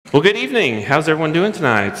Well, good evening. How's everyone doing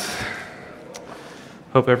tonight?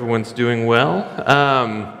 Hope everyone's doing well.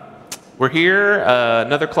 We're here,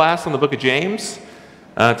 another class on the book of James.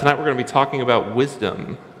 Tonight we're going to be talking about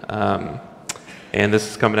wisdom. And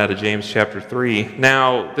this is coming out of James chapter 3.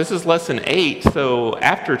 Now, this is lesson 8, so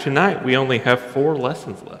after tonight we only have 4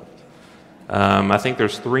 lessons left. I think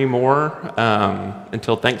there's 3 more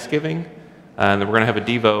until Thanksgiving. And then we're going to have a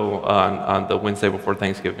Devo on the Wednesday before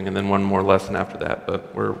Thanksgiving, and then 1 more lesson after that.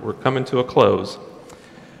 But we're coming to a close.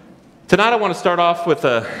 Tonight I want to start off with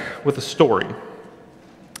a story.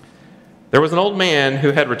 There was an old man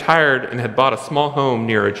who had retired and had bought a small home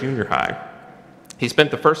near a junior high. He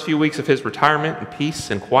spent the first few weeks of his retirement in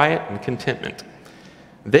peace and quiet and contentment.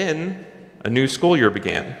 Then a new school year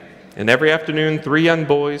began, and every afternoon 3 young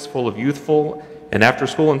boys full of youthful and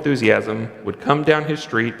after-school enthusiasm would come down his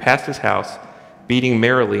street past his house, beating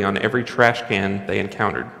merrily on every trash can they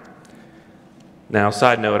encountered. Now,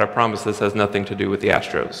 side note, I promise this has nothing to do with the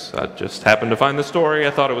Astros. I just happened to find the story.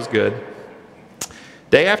 I thought it was good.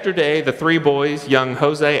 Day after day, the 3 boys, young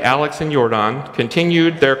Jose, Alex, and Jordan,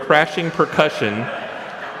 continued their crashing percussion.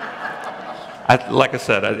 Like I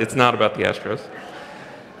said, it's not about the Astros.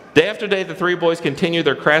 Day after day, the 3 boys continued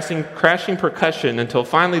their crashing percussion until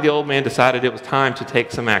finally the old man decided it was time to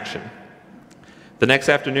take some action. The next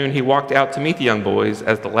afternoon, he walked out to meet the young boys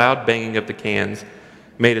as the loud banging of the cans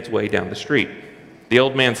made its way down the street. The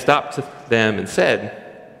old man stopped to them and said,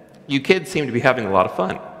 "You kids seem to be having a lot of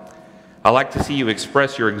fun. I like to see you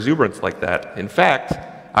express your exuberance like that. In fact,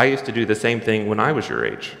 I used to do the same thing when I was your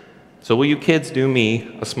age. So will you kids do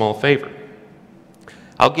me a small favor?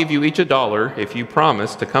 I'll give you each $1 if you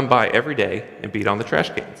promise to come by every day and beat on the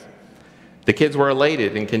trash cans." The kids were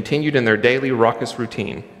elated and continued in their daily raucous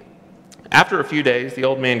routine. After a few days, the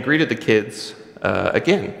old man greeted the kids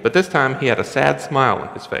again, but this time he had a sad smile on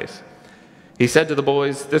his face. He said to the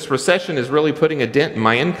boys, "This recession is really putting a dent in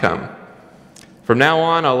my income. From now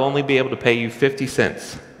on, I'll only be able to pay you 50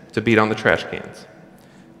 cents to beat on the trash cans."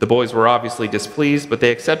 The boys were obviously displeased, but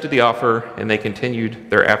they accepted the offer and they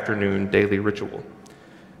continued their afternoon daily ritual.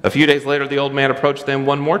 A few days later, the old man approached them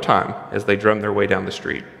one more time as they drummed their way down the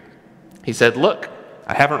street. He said, "Look,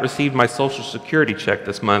 I haven't received my Social Security check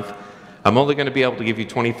this month. I'm only going to be able to give you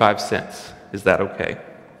 25 cents. Is that okay?"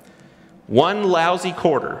 "1 lousy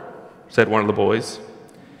quarter," said one of the boys.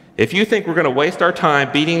 "If you think we're going to waste our time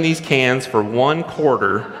beating these cans for 1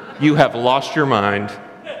 quarter, you have lost your mind.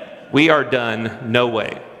 We are done. No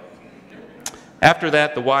way." After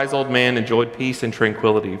that, the wise old man enjoyed peace and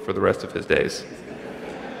tranquility for the rest of his days.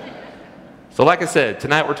 So like I said,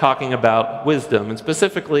 tonight we're talking about wisdom, and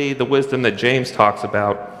specifically the wisdom that James talks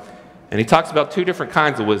about. And he talks about 2 different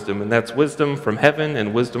kinds of wisdom, and that's wisdom from heaven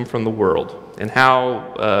and wisdom from the world, and how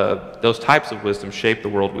those types of wisdom shape the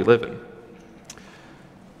world we live in.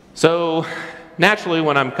 So naturally,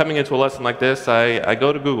 when I'm coming into a lesson like this, I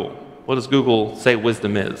go to Google. What does Google say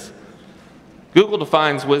wisdom is? Google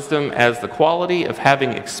defines wisdom as the quality of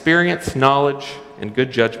having experience, knowledge, and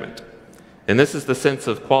good judgment. And this is the sense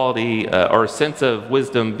of quality, or sense of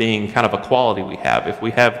wisdom being kind of a quality we have. If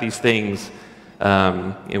we have these things,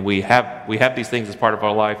 and we have these things as part of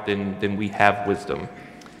our life, then we have wisdom.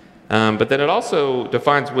 But then it also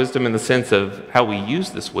defines wisdom in the sense of how we use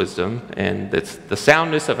this wisdom, and it's the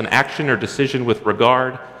soundness of an action or decision with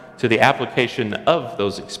regard to the application of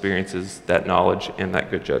those experiences, that knowledge, and that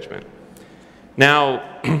good judgment. Now,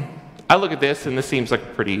 I look at this, and this seems like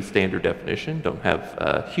a pretty standard definition. Don't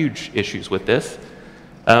have huge issues with this.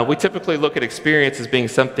 We typically look at experience as being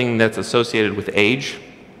something that's associated with age.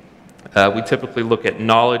 We typically look at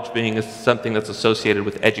knowledge being something that's associated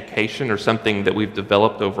with education or something that we've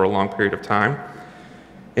developed over a long period of time.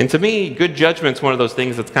 And to me, good judgment's one of those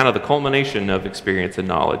things that's kind of the culmination of experience and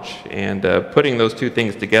knowledge, and putting those 2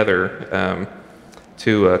 things together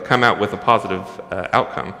to come out with a positive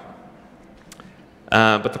outcome.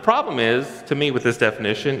 But the problem is, to me, with this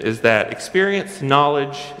definition, is that experience,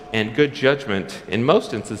 knowledge, and good judgment, in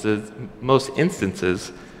most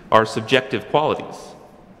instances, are subjective qualities.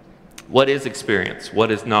 What is experience?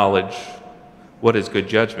 What is knowledge? What is good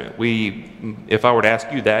judgment? If I were to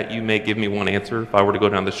ask you that, you may give me one answer. If I were to go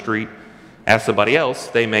down the street, ask somebody else,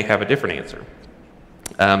 they may have a different answer.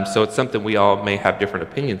 So it's something we all may have different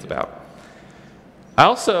opinions about. I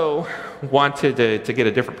also wanted to get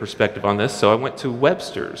a different perspective on this, so I went to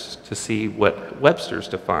Webster's to see what Webster's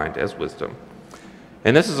defined as wisdom.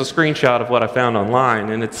 And this is a screenshot of what I found online,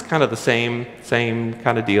 and it's kind of the same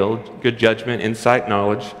kind of deal: good judgment, insight,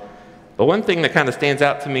 knowledge. But one thing that kind of stands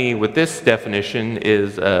out to me with this definition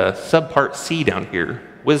is subpart C down here.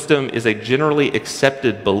 Wisdom is a generally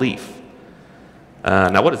accepted belief.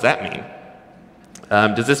 Now, what does that mean?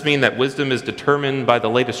 Does this mean that wisdom is determined by the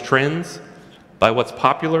latest trends, by what's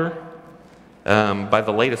popular, by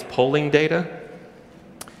the latest polling data?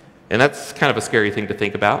 And that's kind of a scary thing to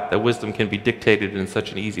think about, that wisdom can be dictated in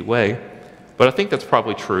such an easy way. But I think that's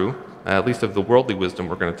probably true, at least of the worldly wisdom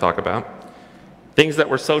we're going to talk about. Things that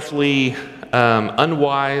were socially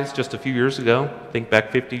unwise just a few years ago, think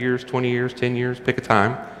back 50 years, 20 years, 10 years, pick a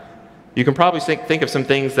time. You can probably think of some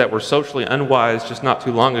things that were socially unwise just not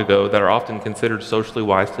too long ago that are often considered socially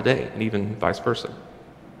wise today, and even vice versa.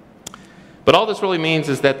 But all this really means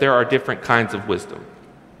is that there are different kinds of wisdom.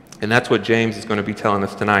 And that's what James is going to be telling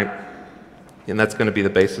us tonight, and that's going to be the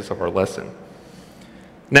basis of our lesson.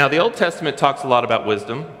 Now, the Old Testament talks a lot about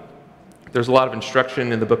wisdom. There's a lot of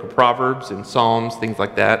instruction in the book of Proverbs and Psalms, things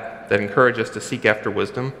like that, that encourage us to seek after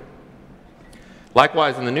wisdom.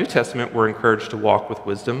 Likewise, in the New Testament, we're encouraged to walk with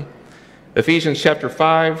wisdom. Ephesians chapter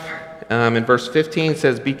 5 in verse 15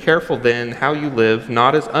 says, "Be careful then how you live,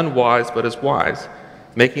 not as unwise but as wise,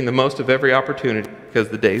 making the most of every opportunity because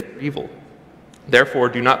the days are evil. Therefore,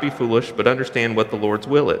 do not be foolish, but understand what the Lord's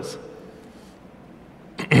will is."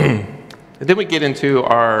 And then we get into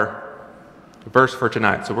our verse for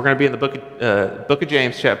tonight. So we're going to be in the book of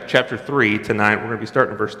James, chapter 3 tonight. We're going to be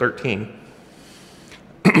starting in verse 13.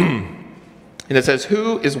 And it says,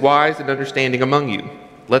 "Who is wise and understanding among you?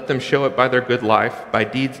 Let them show it by their good life, by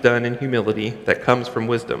deeds done in humility that comes from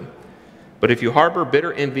wisdom. But if you harbor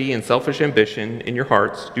bitter envy and selfish ambition in your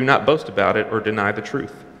hearts, do not boast about it or deny the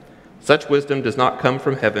truth. Such wisdom does not come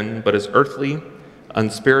from heaven, but is earthly,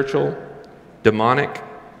 unspiritual, demonic.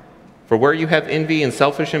 For where you have envy and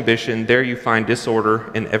selfish ambition, there you find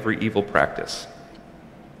disorder and every evil practice."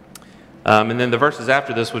 And then the verses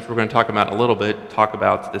after this, which we're going to talk about in a little bit, talk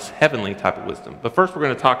about this heavenly type of wisdom. But first we're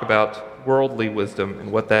going to talk about worldly wisdom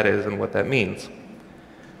and what that is and what that means.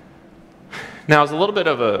 Now, as a little bit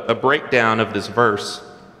of a breakdown of this verse,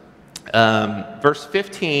 verse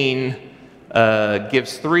 15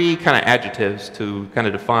 gives three kind of adjectives to kind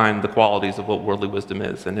of define the qualities of what worldly wisdom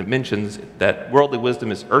is. And it mentions that worldly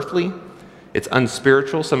wisdom is earthly, it's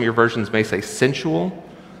unspiritual, some of your versions may say sensual,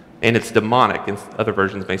 and it's demonic, and other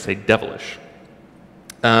versions may say devilish.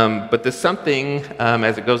 But there's something,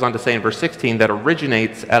 as it goes on to say in verse 16, that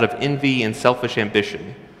originates out of envy and selfish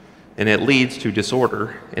ambition, and it leads to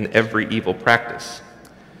disorder in every evil practice.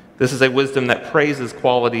 This is a wisdom that praises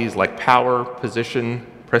qualities like power, position,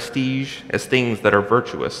 prestige as things that are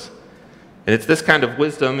virtuous. And it's this kind of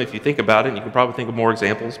wisdom, if you think about it, and you can probably think of more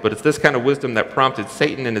examples, but it's this kind of wisdom that prompted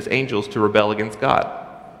Satan and his angels to rebel against God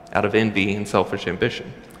out of envy and selfish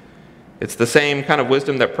ambition. It's the same kind of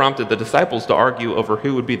wisdom that prompted the disciples to argue over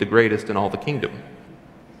who would be the greatest in all the kingdom.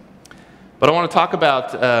 But I want to talk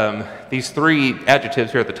about these three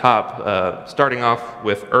adjectives here at the top, starting off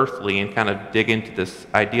with earthly and kind of dig into this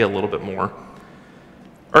idea a little bit more.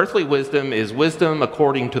 Earthly wisdom is wisdom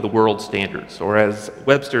according to the world's standards, or as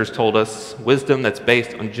Webster's told us, wisdom that's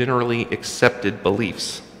based on generally accepted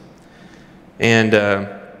beliefs. And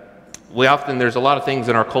there's a lot of things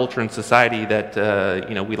in our culture and society that,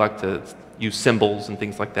 we like to use symbols and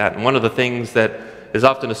things like that. And one of the things that is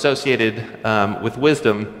often associated with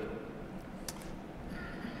wisdom,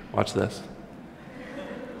 watch this.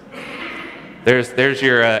 There's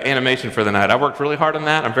your animation for the night. I worked really hard on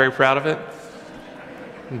that. I'm very proud of it.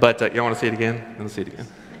 But you want to see it again? Let's see it again.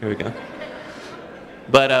 Here we go.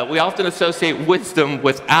 But we often associate wisdom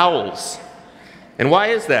with owls. And why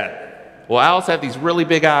is that? Well, owls have these really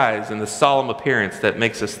big eyes and this solemn appearance that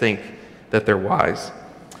makes us think that they're wise.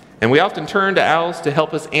 And we often turn to owls to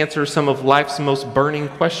help us answer some of life's most burning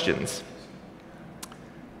questions.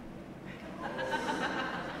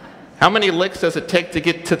 How many licks does it take to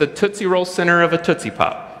get to the Tootsie Roll center of a Tootsie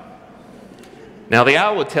Pop? Now, the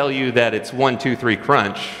owl would tell you that it's 1, 2, 3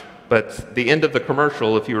 crunch, but the end of the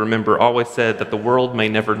commercial, if you remember, always said that the world may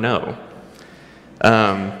never know.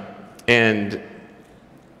 And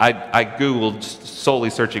I Googled solely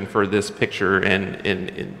searching for this picture,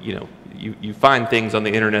 and you find things on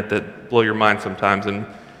the internet that blow your mind sometimes, and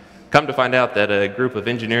come to find out that a group of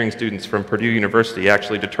engineering students from Purdue University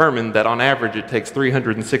actually determined that on average it takes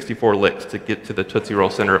 364 licks to get to the Tootsie Roll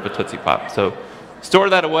center of a Tootsie Pop. So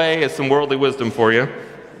store that away as some worldly wisdom for you.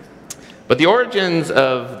 But the origins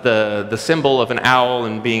of the symbol of an owl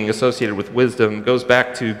and being associated with wisdom goes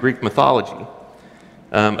back to Greek mythology.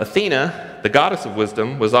 Athena, the goddess of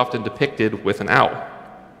wisdom, was often depicted with an owl.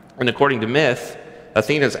 And according to myth,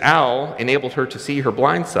 Athena's owl enabled her to see her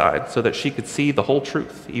blind side so that she could see the whole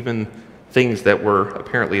truth, even things that were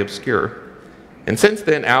apparently obscure. And since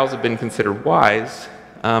then, owls have been considered wise,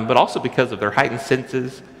 but also because of their heightened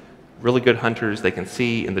senses, really good hunters. They can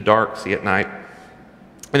see in the dark, see at night.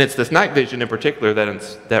 And it's this night vision in particular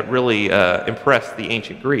that really impressed the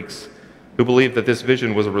ancient Greeks, who believed that this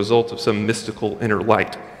vision was a result of some mystical inner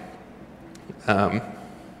light.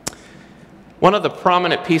 One of the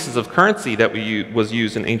prominent pieces of currency that was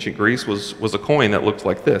used in ancient Greece was a coin that looked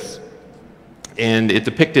like this. And it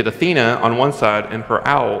depicted Athena on one side and her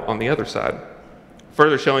owl on the other side,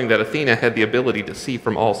 further showing that Athena had the ability to see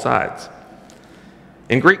from all sides.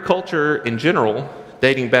 In Greek culture in general,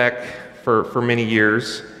 dating back for many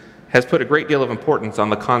years, has put a great deal of importance on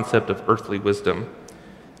the concept of earthly wisdom.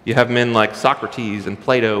 You have men like Socrates and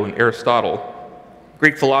Plato and Aristotle,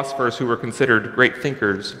 Greek philosophers who were considered great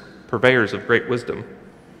thinkers, purveyors of great wisdom.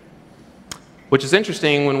 Which is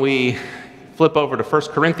interesting when we flip over to 1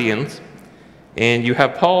 Corinthians, and you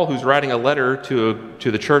have Paul who's writing a letter to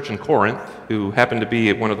the church in Corinth, who happened to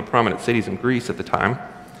be one of the prominent cities in Greece at the time.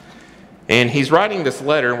 And he's writing this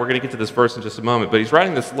letter, and we're going to get to this verse in just a moment, but he's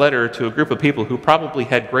writing this letter to a group of people who probably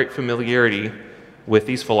had great familiarity with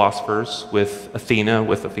these philosophers, with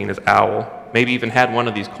Athena's owl, maybe even had one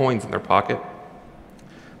of these coins in their pocket.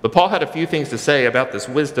 But Paul had a few things to say about this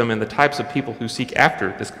wisdom and the types of people who seek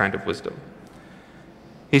after this kind of wisdom.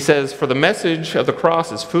 He says, "For the message of the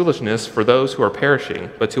cross is foolishness for those who are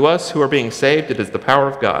perishing, but to us who are being saved it is the power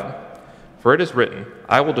of God. For it is written,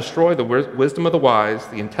 I will destroy the wisdom of the wise,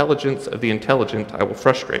 the intelligence of the intelligent I will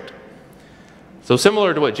frustrate." So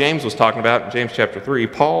similar to what James was talking about in James chapter 3,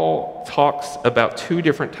 Paul talks about two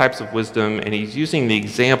different types of wisdom, and he's using the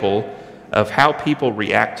example of how people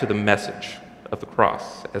react to the message of the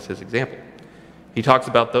cross as his example. He talks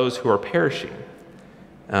about those who are perishing.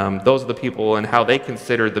 Those are the people and how they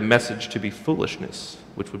consider the message to be foolishness,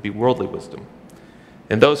 which would be worldly wisdom.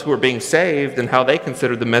 And those who are being saved and how they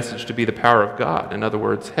consider the message to be the power of God, in other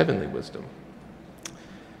words, heavenly wisdom.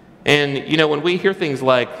 And, when we hear things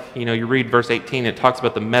like, you read verse 18, it talks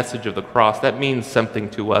about the message of the cross, that means something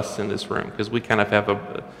to us in this room, because we kind of have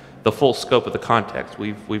the full scope of the context.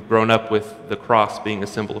 We've grown up with the cross being a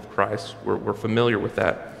symbol of Christ. We're familiar with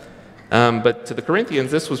that. But to the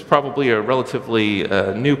Corinthians, this was probably a relatively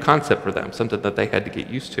new concept for them, something that they had to get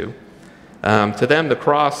used to. To them, the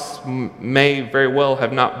cross may very well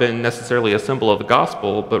have not been necessarily a symbol of the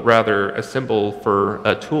gospel, but rather a symbol for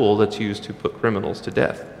a tool that's used to put criminals to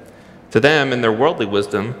death. To them, in their worldly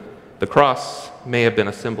wisdom, the cross may have been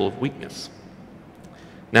a symbol of weakness.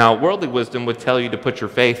 Now, worldly wisdom would tell you to put your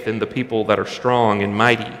faith in the people that are strong and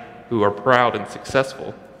mighty, who are proud and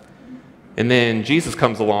successful. And then Jesus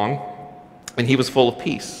comes along, and he was full of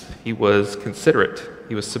peace. He was considerate.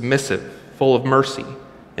 He was submissive, full of mercy,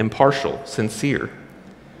 impartial, sincere,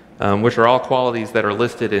 which are all qualities that are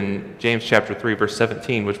listed in James chapter 3, verse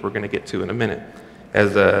 17, which we're going to get to in a minute,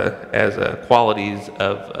 as qualities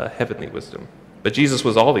of heavenly wisdom. But Jesus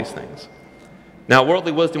was all these things. Now,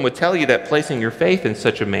 worldly wisdom would tell you that placing your faith in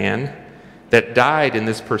such a man that died in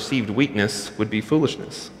this perceived weakness would be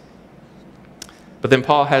foolishness. But then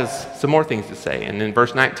Paul has some more things to say, and in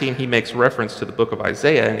verse 19 he makes reference to the book of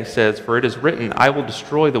Isaiah, and he says, "For it is written, I will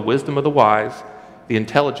destroy the wisdom of the wise, the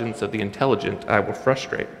intelligence of the intelligent I will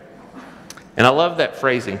frustrate." And I love that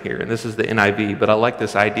phrasing here, and this is the NIV, but I like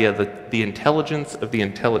this idea that the intelligence of the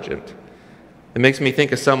intelligent. It makes me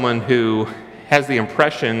think of someone who has the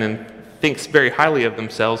impression and thinks very highly of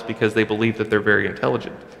themselves because they believe that they're very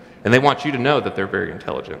intelligent, and they want you to know that they're very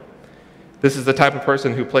intelligent. This is the type of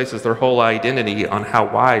person who places their whole identity on how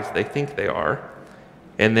wise they think they are,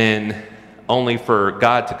 and then only for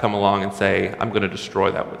God to come along and say, I'm going to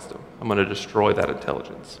destroy that wisdom. I'm going to destroy that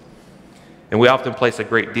intelligence. And we often place a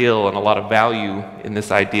great deal and a lot of value in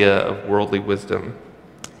this idea of worldly wisdom,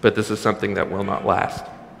 but this is something that will not last.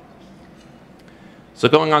 So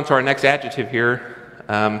going on to our next adjective here,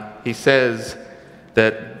 he says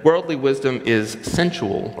that worldly wisdom is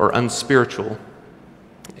sensual or unspiritual.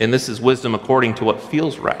 And this is wisdom according to what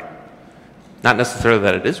feels right. Not necessarily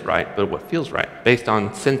that it is right, but what feels right, based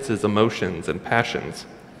on senses, emotions, and passions.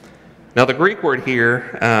 Now, the Greek word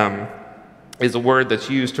here is a word that's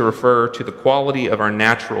used to refer to the quality of our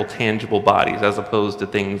natural, tangible bodies, as opposed to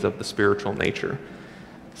things of the spiritual nature.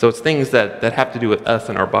 So it's things that have to do with us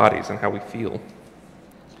and our bodies and how we feel.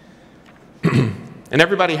 And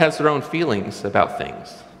everybody has their own feelings about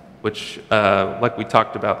things, which, like we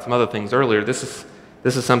talked about some other things earlier, this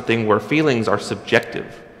is something where feelings are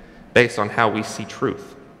subjective based on how we see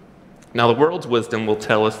truth. Now, the world's wisdom will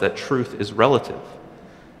tell us that truth is relative,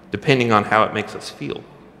 depending on how it makes us feel.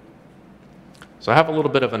 So I have a little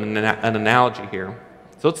bit of an analogy here.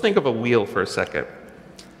 So let's think of a wheel for a second.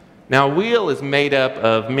 Now, a wheel is made up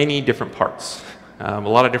of many different parts, a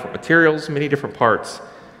lot of different materials, many different parts.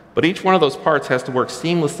 But each one of those parts has to work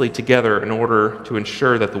seamlessly together in order to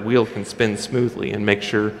ensure that the wheel can spin smoothly and make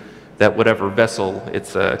sure that whatever vessel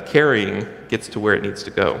it's carrying gets to where it needs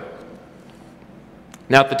to go.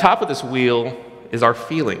 Now, at the top of this wheel is our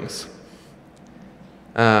feelings.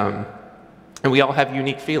 And we all have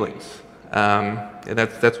unique feelings. And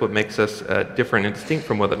that's what makes us different and distinct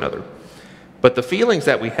from one another. But the feelings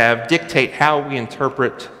that we have dictate how we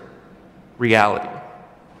interpret reality.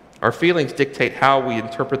 Our feelings dictate how we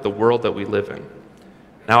interpret the world that we live in.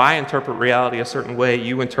 Now, I interpret reality a certain way,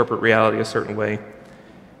 you interpret reality a certain way,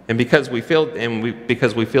 and because we feel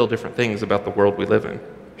different things about the world we live in.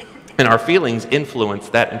 And our feelings influence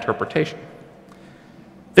that interpretation.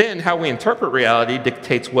 Then, how we interpret reality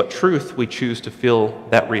dictates what truth we choose to fill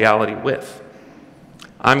that reality with.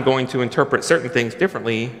 I'm going to interpret certain things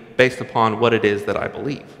differently based upon what it is that I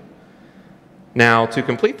believe. Now, to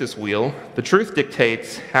complete this wheel, the truth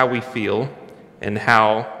dictates how we feel and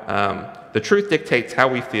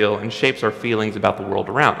shapes our feelings about the world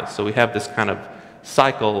around us. So we have this kind of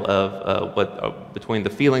cycle of between the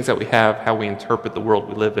feelings that we have, how we interpret the world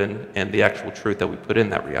we live in, and the actual truth that we put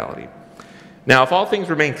in that reality. Now, if all things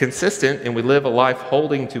remain consistent and we live a life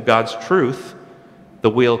holding to God's truth, the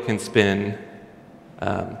wheel can spin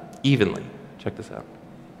evenly. Check this out.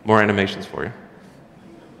 More animations for you.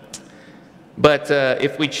 But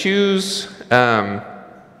if we choose, but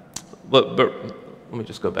let me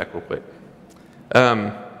just go back real quick.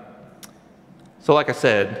 So like I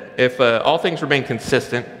said, if all things remain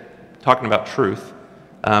consistent, talking about truth,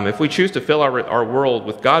 if we choose to fill our world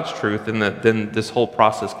with God's truth, then this whole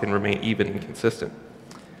process can remain even and consistent.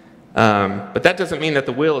 But that doesn't mean that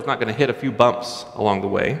the wheel is not going to hit a few bumps along the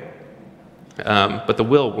way, but the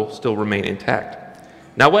wheel will still remain intact.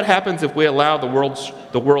 Now, what happens if we allow the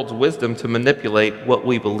world's wisdom to manipulate what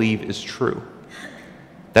we believe is true?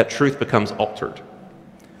 That truth becomes altered.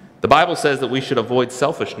 The Bible says that we should avoid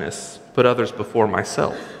selfishness, put others before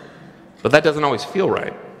myself. But that doesn't always feel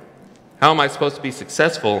right. How am I supposed to be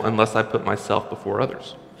successful unless I put myself before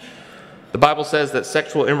others? The Bible says that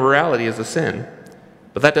sexual immorality is a sin,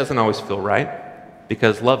 but that doesn't always feel right,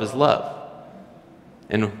 because love is love.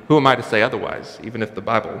 And who am I to say otherwise, even if the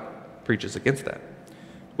Bible preaches against that?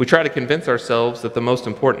 We try to convince ourselves that the most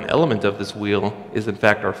important element of this wheel is in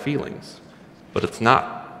fact our feelings, but it's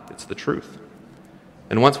not. It's the truth.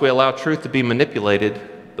 And once we allow truth to be manipulated,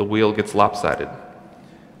 the wheel gets lopsided,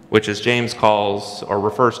 which, as James calls or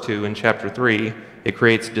refers to in chapter 3, it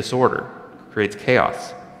creates disorder, creates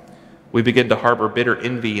chaos. We begin to harbor bitter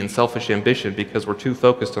envy and selfish ambition because we're too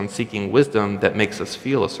focused on seeking wisdom that makes us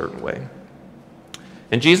feel a certain way.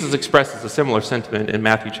 And Jesus expresses a similar sentiment in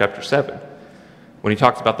Matthew chapter 7, when he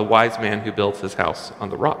talks about the wise man who builds his house on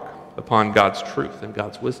the rock, upon God's truth and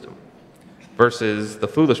God's wisdom, versus the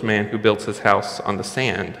foolish man who builds his house on the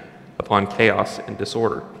sand, upon chaos and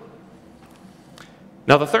disorder.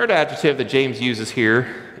 Now, the third adjective that James uses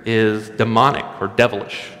here is demonic or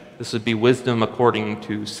devilish. This would be wisdom according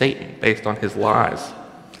to Satan, based on his lies.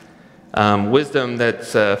 Wisdom that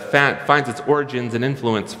finds its origins and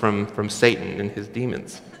influence from Satan and his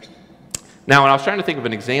demons. Now, when I was trying to think of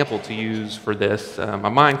an example to use for this, my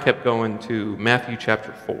mind kept going to Matthew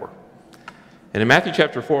chapter 4. And in Matthew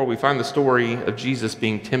chapter 4, we find the story of Jesus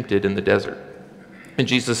being tempted in the desert. And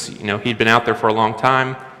Jesus, he'd been out there for a long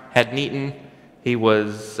time, hadn't eaten. He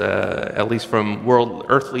was, at least from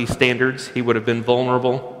earthly standards, he would have been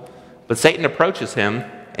vulnerable. But Satan approaches him,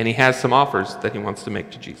 and he has some offers that he wants to make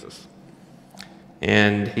to Jesus.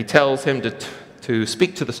 And he tells him to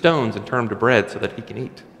speak to the stones and turn them to bread so that he can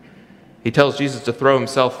eat. He tells Jesus to throw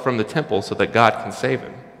himself from the temple so that God can save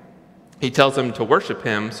him. He tells him to worship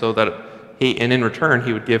him so that and in return,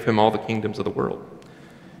 he would give him all the kingdoms of the world.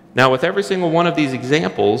 Now, with every single one of these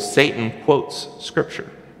examples, Satan quotes Scripture.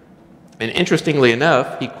 And interestingly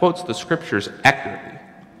enough, he quotes the Scriptures accurately.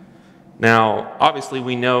 Now, obviously,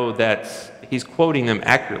 we know that he's quoting them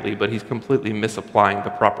accurately, but he's completely misapplying the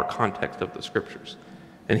proper context of the Scriptures.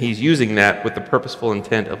 And he's using that with the purposeful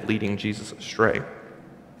intent of leading Jesus astray.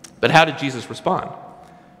 But how did Jesus respond?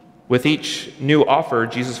 With each new offer,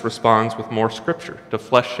 Jesus responds with more Scripture to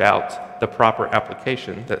flesh out the proper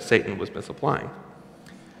application that Satan was misapplying.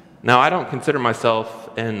 Now, I don't consider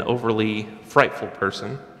myself an overly frightful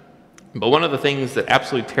person, but one of the things that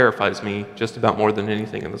absolutely terrifies me just about more than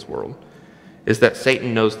anything in this world is that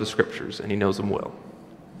Satan knows the Scriptures, and he knows them well.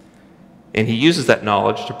 And he uses that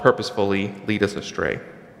knowledge to purposefully lead us astray.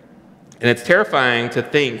 And it's terrifying to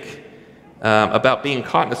think about being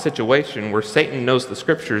caught in a situation where Satan knows the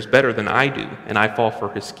Scriptures better than I do, and I fall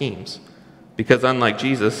for his schemes. Because unlike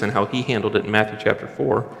Jesus and how he handled it in Matthew chapter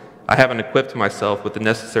 4, I haven't equipped myself with the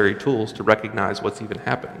necessary tools to recognize what's even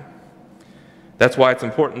happening. That's why it's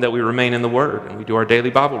important that we remain in the Word and we do our daily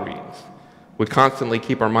Bible readings. We constantly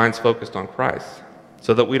keep our minds focused on Christ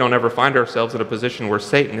so that we don't ever find ourselves in a position where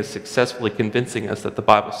Satan is successfully convincing us that the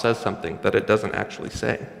Bible says something that it doesn't actually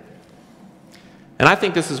say. And I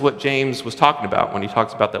think this is what James was talking about when he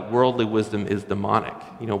talks about that worldly wisdom is demonic.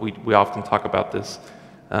 You know, we often talk about this,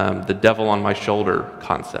 the devil on my shoulder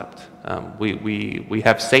concept. We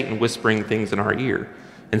have Satan whispering things in our ear.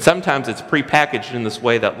 And sometimes it's prepackaged in this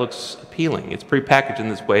way that looks appealing. It's prepackaged in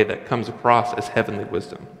this way that comes across as heavenly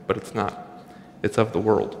wisdom, but it's not. It's of the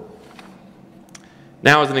world.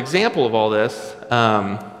 Now, as an example of all this,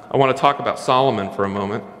 I want to talk about Solomon for a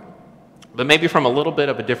moment, but maybe from a little bit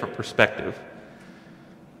of a different perspective.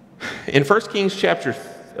 In 1 Kings chapter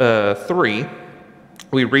 3,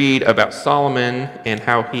 we read about Solomon and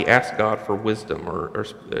how he asked God for wisdom, or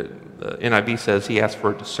the NIV says he asked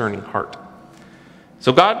for a discerning heart.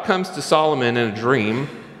 So God comes to Solomon in a dream,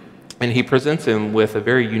 and he presents him with a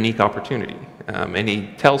very unique opportunity. And he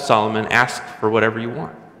tells Solomon, ask for whatever you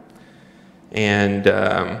want. And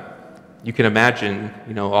you can imagine,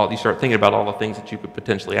 you start thinking about all the things that you could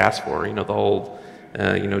potentially ask for. The whole,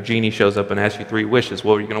 genie shows up and asks you 3 wishes.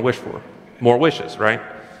 What are you going to wish for? More wishes, right?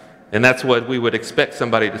 And that's what we would expect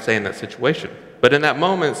somebody to say in that situation. But in that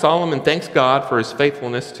moment, Solomon thanks God for his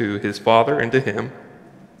faithfulness to his father and to him.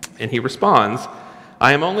 And he responds,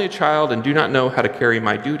 I am only a child and do not know how to carry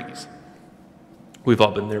my duties. We've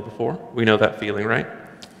all been there before. We know that feeling, right?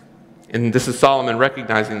 And this is Solomon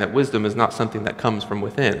recognizing that wisdom is not something that comes from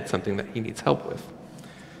within. It's something that he needs help with.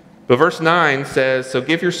 But verse 9 says, so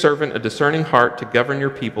give your servant a discerning heart to govern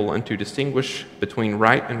your people and to distinguish between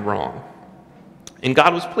right and wrong. And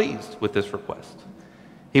God was pleased with this request.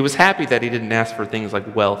 He was happy that he didn't ask for things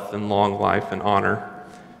like wealth and long life and honor.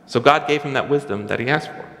 So God gave him that wisdom that he asked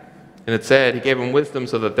for. And it said he gave him wisdom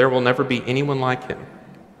so that there will never be anyone like him.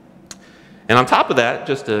 And on top of that,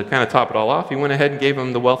 just to kind of top it all off, he went ahead and gave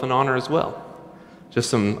him the wealth and honor as well.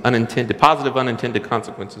 Just some positive unintended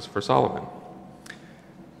consequences for Solomon.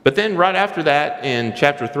 But then right after that, in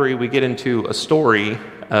chapter 3, we get into a story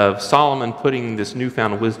of Solomon putting this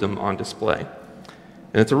newfound wisdom on display.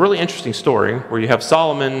 And it's a really interesting story where you have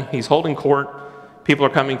Solomon, he's holding court, people are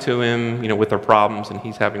coming to him, with their problems, and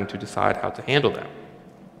he's having to decide how to handle them.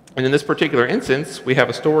 And in this particular instance, we have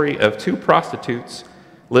a story of 2 prostitutes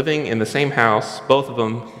living in the same house, both of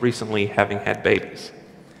them recently having had babies.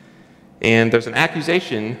 And there's an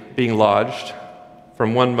accusation being lodged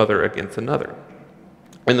from one mother against another.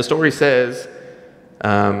 And the story says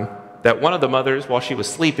that one of the mothers, while she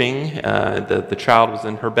was sleeping, the child was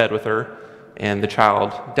in her bed with her, and the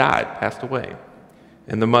child died, passed away.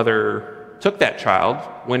 And the mother took that child,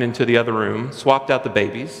 went into the other room, swapped out the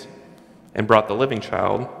babies, and brought the living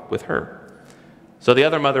child with her. So the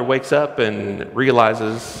other mother wakes up and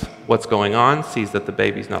realizes what's going on, sees that the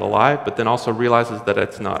baby's not alive, but then also realizes that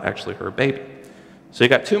it's not actually her baby. So you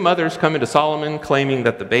got 2 mothers coming to Solomon claiming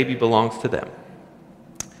that the baby belongs to them.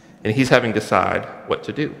 And he's having to decide what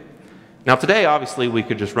to do. Now today, obviously, we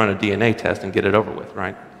could just run a DNA test and get it over with,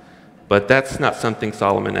 right? But that's not something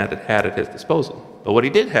Solomon had at his disposal. But what he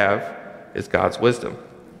did have is God's wisdom.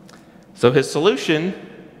 So his solution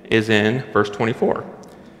is in verse 24.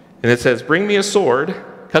 And it says, bring me a sword,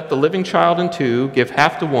 cut the living child in 2, give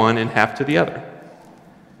half to one and half to the other.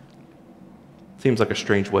 Seems like a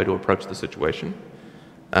strange way to approach the situation.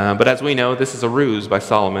 But as we know, this is a ruse by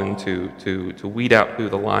Solomon to weed out who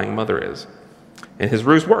the lying mother is. And his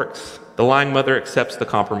ruse works. The lying mother accepts the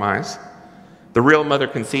compromise. The real mother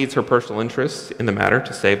concedes her personal interests in the matter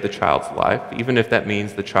to save the child's life, even if that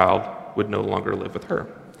means the child would no longer live with her.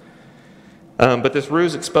 But this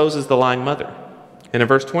ruse exposes the lying mother. And in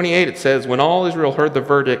verse 28 it says, when all Israel heard the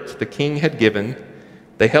verdict the king had given,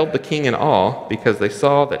 they held the king in awe because they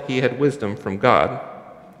saw that he had wisdom from God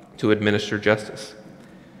to administer justice.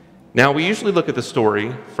 Now, we usually look at the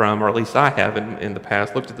story from, or at least I have in the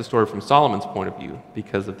past, looked at the story from Solomon's point of view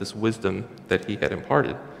because of this wisdom that he had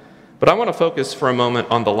imparted. But I want to focus for a moment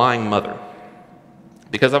on the lying mother,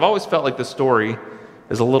 because I've always felt like this story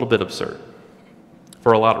is a little bit absurd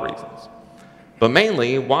for a lot of reasons. But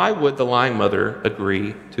mainly, why would the lying mother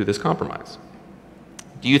agree to this compromise?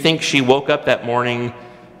 Do you think she woke up that morning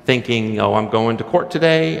thinking, oh, I'm going to court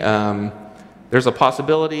today? There's a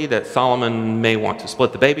possibility that Solomon may want to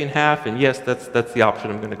split the baby in half, and yes, that's the option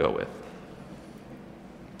I'm going to go with.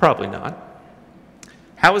 Probably not.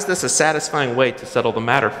 How is this a satisfying way to settle the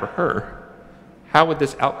matter for her? How would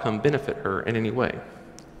this outcome benefit her in any way?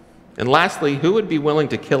 And lastly, who would be willing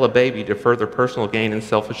to kill a baby to further personal gain and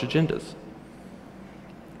selfish agendas?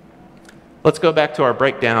 Let's go back to our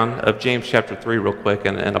breakdown of James chapter 3 real quick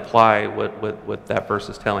and apply what that verse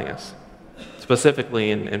is telling us, specifically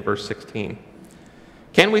in verse 16.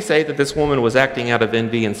 Can we say that this woman was acting out of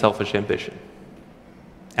envy and selfish ambition?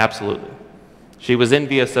 Absolutely. She was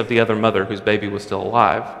envious of the other mother whose baby was still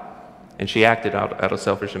alive, and she acted out of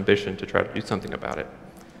selfish ambition to try to do something about it.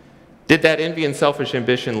 Did that envy and selfish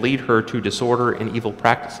ambition lead her to disorder and evil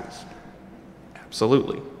practices?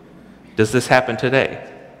 Absolutely. Does this happen today?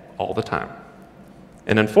 All the time.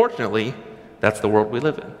 And unfortunately, that's the world we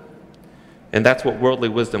live in. And that's what worldly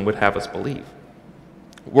wisdom would have us believe.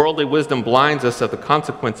 Worldly wisdom blinds us of the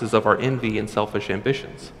consequences of our envy and selfish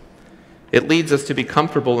ambitions. It leads us to be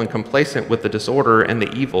comfortable and complacent with the disorder and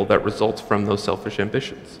the evil that results from those selfish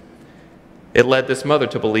ambitions. It led this mother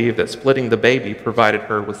to believe that splitting the baby provided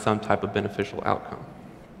her with some type of beneficial outcome.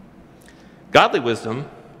 Godly wisdom,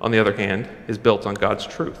 on the other hand, is built on God's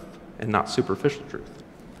truth and not superficial truth.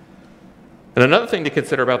 And another thing to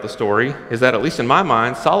consider about the story is that, at least in my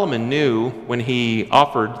mind, Solomon knew when he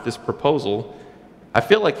offered this proposal, I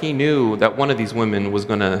feel like he knew that one of these women was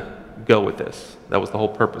going to go with this. That was the whole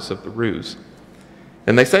purpose of the ruse.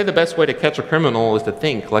 And they say the best way to catch a criminal is to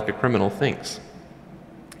think like a criminal thinks.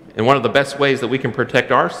 And one of the best ways that we can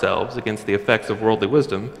protect ourselves against the effects of worldly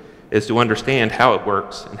wisdom is to understand how it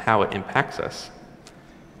works and how it impacts us.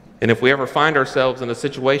 And if we ever find ourselves in a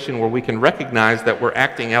situation where we can recognize that we're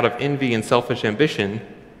acting out of envy and selfish ambition,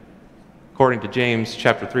 according to James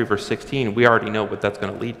chapter 3, verse 16, we already know what that's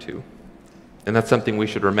going to lead to. And that's something we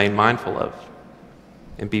should remain mindful of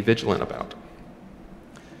and be vigilant about.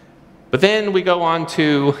 But then we go on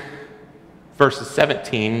to verses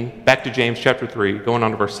 17, back to James chapter 3, going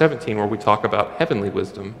on to verse 17, where we talk about heavenly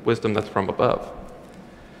wisdom, wisdom that's from above.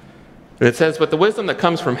 And it says, "But the wisdom that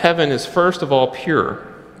comes from heaven is first of all pure,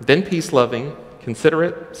 then peace-loving,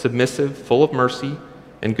 considerate, submissive, full of mercy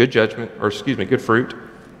and good good fruit,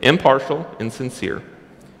 impartial and sincere.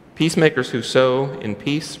 Peacemakers who sow in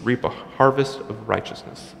peace reap a harvest of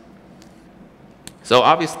righteousness." So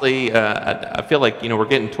obviously, I feel like we're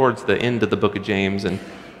getting towards the end of the book of James, and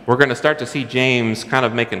we're going to start to see James kind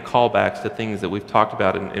of making callbacks to things that we've talked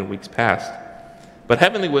about in weeks past. But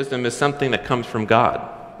heavenly wisdom is something that comes from God.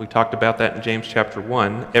 We talked about that in James chapter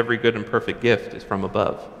 1. Every good and perfect gift is from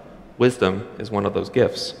above. Wisdom is one of those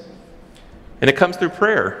gifts. And it comes through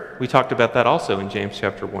prayer. We talked about that also in James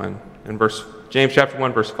chapter 1. In James chapter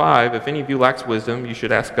 1, verse 5, "If any of you lacks wisdom, you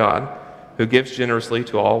should ask God, who gives generously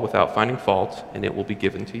to all without finding fault, and it will be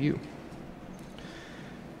given to you."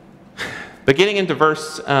 But getting into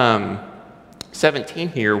verse 17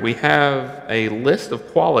 here, we have a list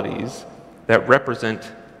of qualities that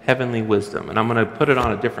represent heavenly wisdom. And I'm going to put it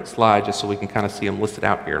on a different slide just so we can kind of see them listed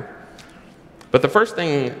out here. But the first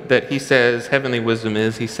thing that he says heavenly wisdom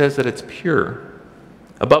is, he says that it's pure.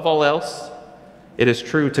 Above all else, it is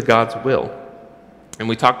true to God's will. And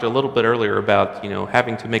we talked a little bit earlier about,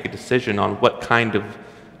 having to make a decision on what kind of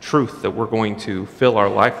truth that we're going to fill our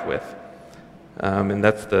life with. And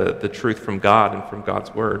that's the truth from God and from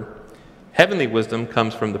God's word. Heavenly wisdom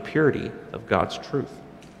comes from the purity of God's truth.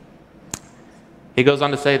 He goes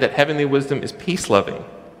on to say that heavenly wisdom is peace-loving,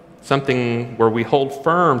 something where we hold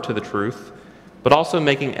firm to the truth, but also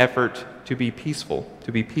making effort to be peaceful,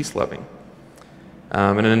 to be peace-loving.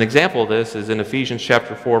 And an example of this is in Ephesians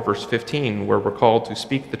chapter 4, verse 15, where we're called to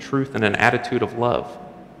speak the truth in an attitude of love.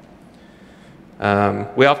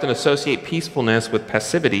 We often associate peacefulness with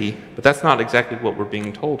passivity, but that's not exactly what we're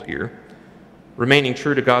being told here. Remaining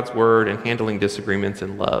true to God's word and handling disagreements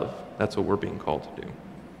in love, that's what we're being called to do.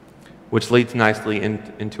 Which leads nicely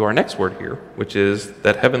into our next word here, which is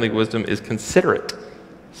that heavenly wisdom is considerate.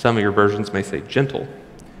 Some of your versions may say gentle.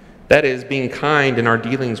 That is, being kind in our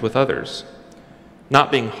dealings with others,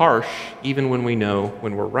 not being harsh even when we know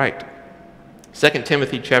when we're right. 2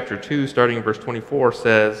 Timothy chapter 2, starting in verse 24,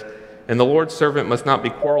 says, "And the Lord's servant must not be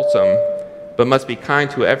quarrelsome, but must be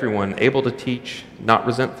kind to everyone, able to teach, not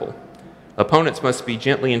resentful. Opponents must be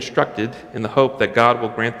gently instructed in the hope that God will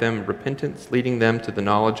grant them repentance, leading them to the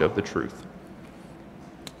knowledge of the truth."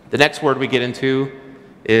 The next word we get into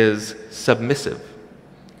is submissive,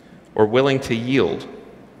 or willing to yield.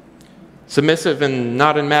 Submissive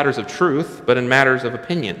not in matters of truth, but in matters of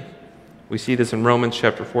opinion. We see this in Romans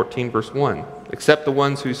chapter 14, verse 1. "Accept the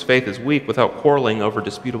ones whose faith is weak without quarreling over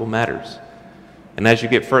disputable matters." And as you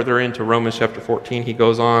get further into Romans chapter 14, he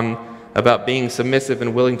goes on about being submissive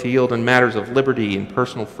and willing to yield in matters of liberty and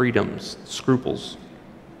personal freedoms, scruples.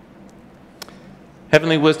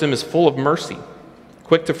 Heavenly wisdom is full of mercy,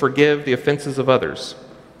 quick to forgive the offenses of others,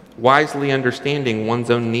 wisely understanding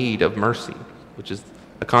one's own need of mercy, which is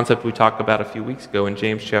a concept we talked about a few weeks ago in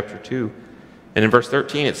James chapter 2. And in verse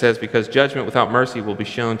 13 it says, because judgment without mercy will be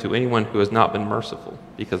shown to anyone who has not been merciful,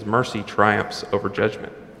 because mercy triumphs over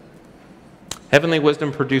judgment. Heavenly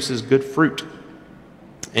wisdom produces good fruit.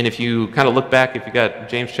 And if you kind of look back, if you got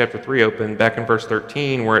James chapter 3 open, back in verse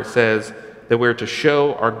 13, where it says that we're to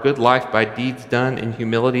show our good life by deeds done in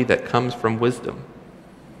humility that comes from wisdom.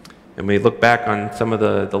 And we look back on some of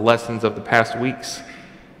the lessons of the past weeks.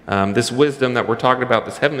 This wisdom that we're talking about,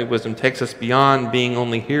 this heavenly wisdom, takes us beyond being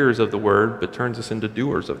only hearers of the word, but turns us into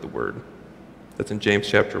doers of the word. That's in James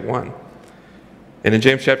chapter 1. And in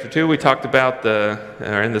James chapter 2, we talked about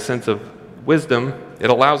in the sense of wisdom, it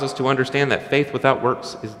allows us to understand that faith without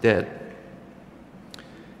works is dead.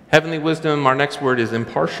 Heavenly wisdom, our next word is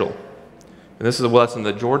impartial. And this is a lesson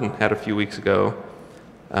that Jordan had a few weeks ago,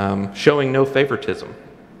 showing no favoritism.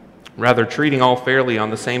 Rather, treating all fairly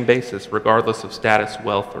on the same basis, regardless of status,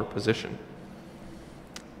 wealth, or position.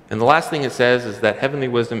 And the last thing it says is that heavenly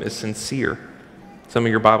wisdom is sincere. Some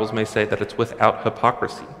of your Bibles may say that it's without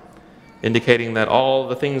hypocrisy, indicating that all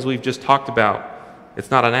the things we've just talked about, it's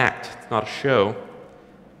not an act, it's not a show,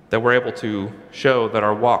 that we're able to show that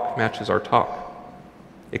our walk matches our talk.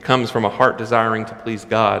 It comes from a heart desiring to please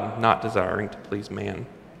God, not desiring to please man.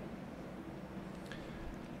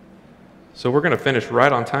 So we're going to finish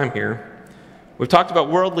right on time here. We've talked about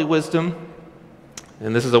worldly wisdom,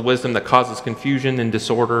 and this is a wisdom that causes confusion and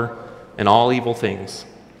disorder and all evil things.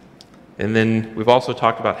 And then we've also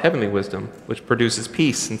talked about heavenly wisdom, which produces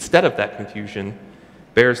peace instead of that confusion,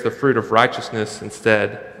 bears the fruit of righteousness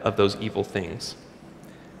instead of those evil things.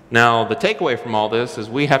 Now, the takeaway from all this is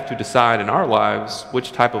we have to decide in our lives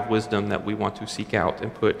which type of wisdom that we want to seek out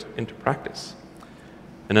and put into practice.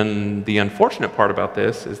 And then the unfortunate part about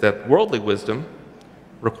this is that worldly wisdom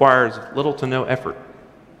requires little to no effort.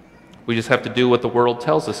 We just have to do what the world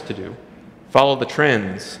tells us to do. Follow the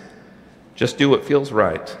trends. Just do what feels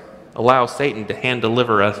right. Allow Satan to hand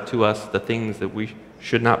deliver to us the things that we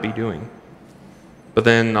should not be doing. But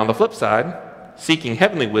then on the flip side, seeking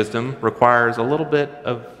heavenly wisdom requires a little bit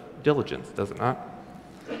of diligence, does it not?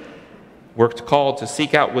 We're called to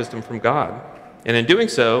seek out wisdom from God. And in doing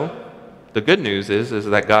so, the good news is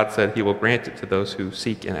that God said he will grant it to those who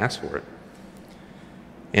seek and ask for it.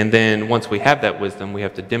 And then once we have that wisdom, we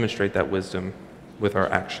have to demonstrate that wisdom with our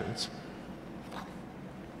actions.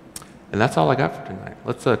 And that's all I got for tonight.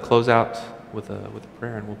 Let's close out with a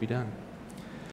prayer and we'll be done.